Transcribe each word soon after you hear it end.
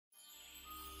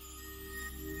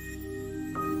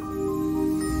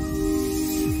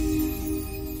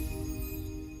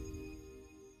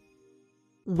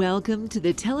Welcome to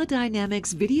the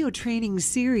TeleDynamics video training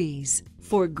series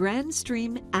for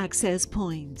Grandstream access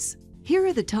points. Here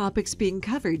are the topics being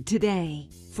covered today.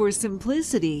 For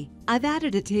simplicity, I've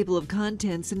added a table of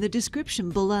contents in the description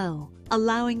below,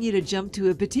 allowing you to jump to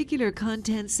a particular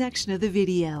content section of the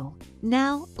video.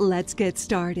 Now, let's get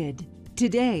started.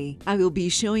 Today, I will be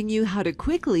showing you how to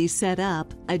quickly set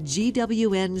up a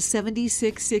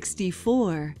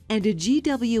GWN7664 and a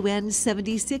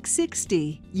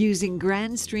GWN7660 using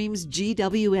Grandstream's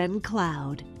GWN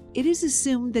Cloud. It is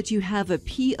assumed that you have a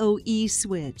PoE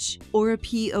switch or a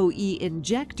PoE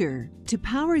injector to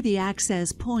power the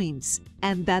access points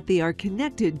and that they are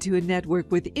connected to a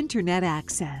network with internet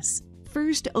access.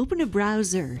 First, open a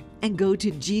browser and go to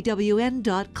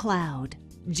GWN.Cloud.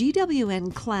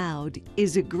 GWN Cloud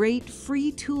is a great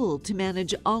free tool to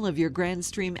manage all of your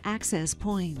Grandstream access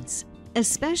points,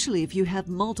 especially if you have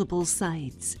multiple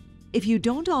sites. If you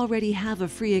don't already have a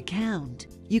free account,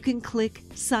 you can click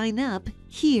Sign Up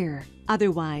here.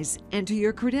 Otherwise, enter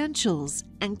your credentials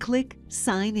and click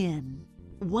Sign In.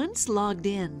 Once logged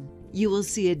in, you will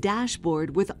see a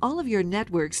dashboard with all of your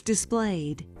networks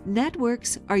displayed.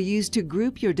 Networks are used to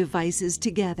group your devices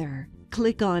together.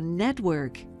 Click on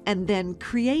Network and then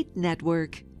Create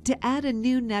Network to add a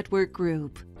new network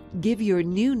group. Give your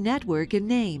new network a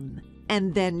name,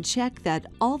 and then check that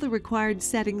all the required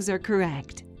settings are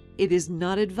correct. It is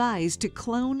not advised to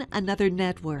clone another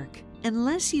network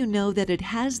unless you know that it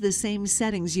has the same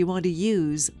settings you want to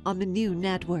use on the new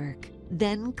network.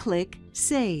 Then click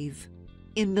Save.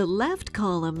 In the left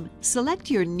column,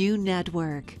 select your new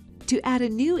network. To add a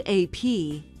new AP,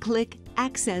 click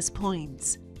Access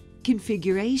Points,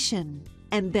 Configuration,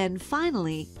 and then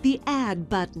finally the Add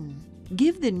button.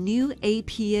 Give the new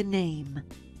AP a name,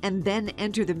 and then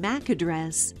enter the MAC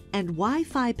address and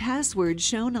Wi-Fi password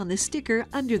shown on the sticker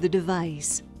under the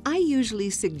device. I usually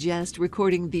suggest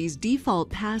recording these default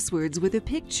passwords with a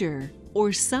picture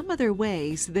or some other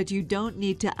way so that you don't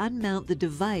need to unmount the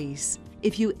device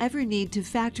if you ever need to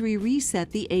factory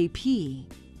reset the AP.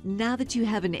 Now that you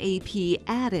have an AP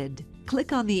added,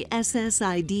 click on the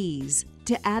SSIDs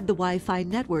to add the Wi-Fi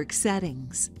network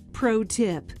settings. Pro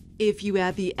tip: if you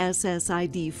add the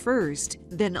SSID first,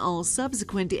 then all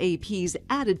subsequent APs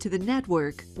added to the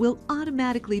network will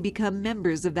automatically become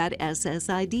members of that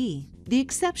SSID. The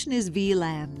exception is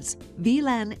VLANs.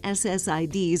 VLAN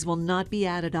SSIDs will not be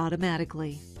added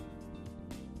automatically.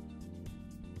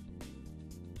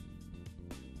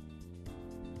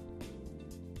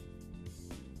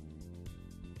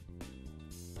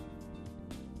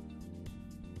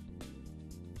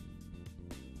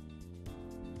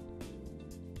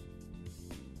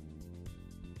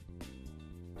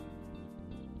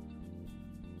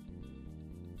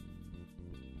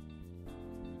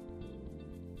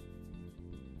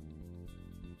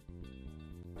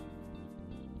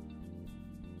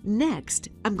 Next,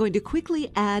 I'm going to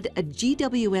quickly add a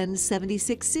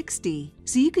GWN7660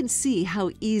 so you can see how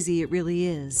easy it really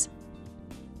is.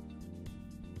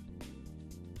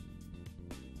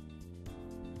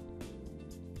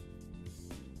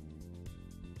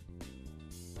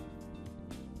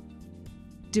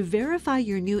 To verify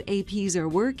your new APs are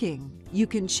working, you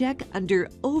can check under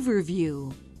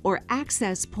Overview or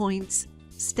Access Points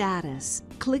Status.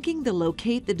 Clicking the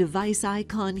Locate the Device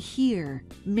icon here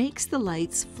makes the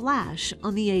lights flash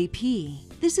on the AP.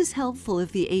 This is helpful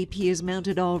if the AP is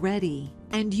mounted already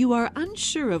and you are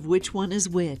unsure of which one is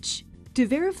which. To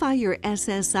verify your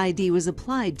SSID was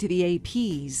applied to the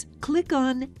APs, click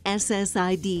on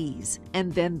SSIDs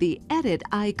and then the Edit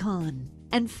icon,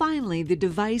 and finally the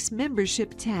Device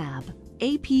Membership tab.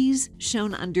 APs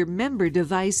shown under Member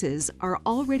Devices are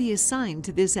already assigned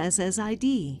to this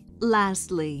SSID.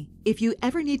 Lastly, if you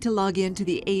ever need to log into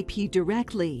the AP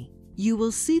directly, you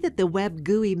will see that the Web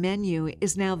GUI menu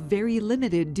is now very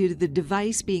limited due to the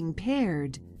device being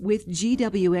paired with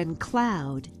GWN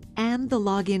Cloud, and the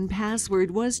login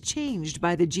password was changed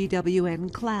by the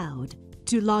GWN Cloud.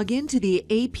 To log into the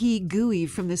AP GUI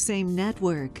from the same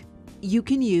network, you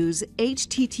can use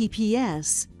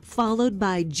HTTPS followed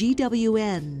by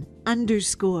GWN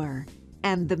 _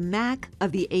 and the MAC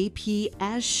of the AP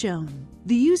as shown.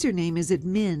 The username is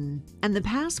admin, and the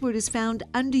password is found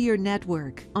under your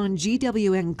network on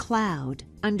GWN Cloud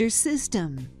under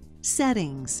System,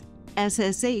 Settings,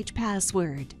 SSH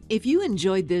password. If you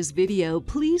enjoyed this video,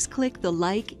 please click the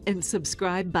like and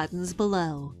subscribe buttons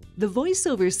below. The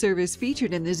voiceover service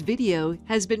featured in this video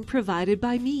has been provided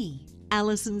by me,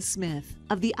 Allison Smith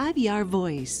of the IVR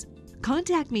Voice.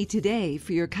 Contact me today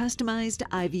for your customized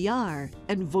IVR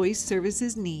and voice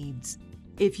services needs.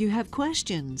 If you have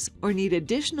questions or need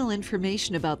additional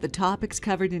information about the topics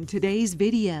covered in today's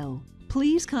video,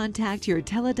 please contact your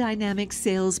TeleDynamics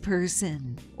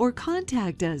salesperson or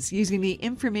contact us using the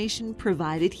information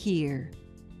provided here.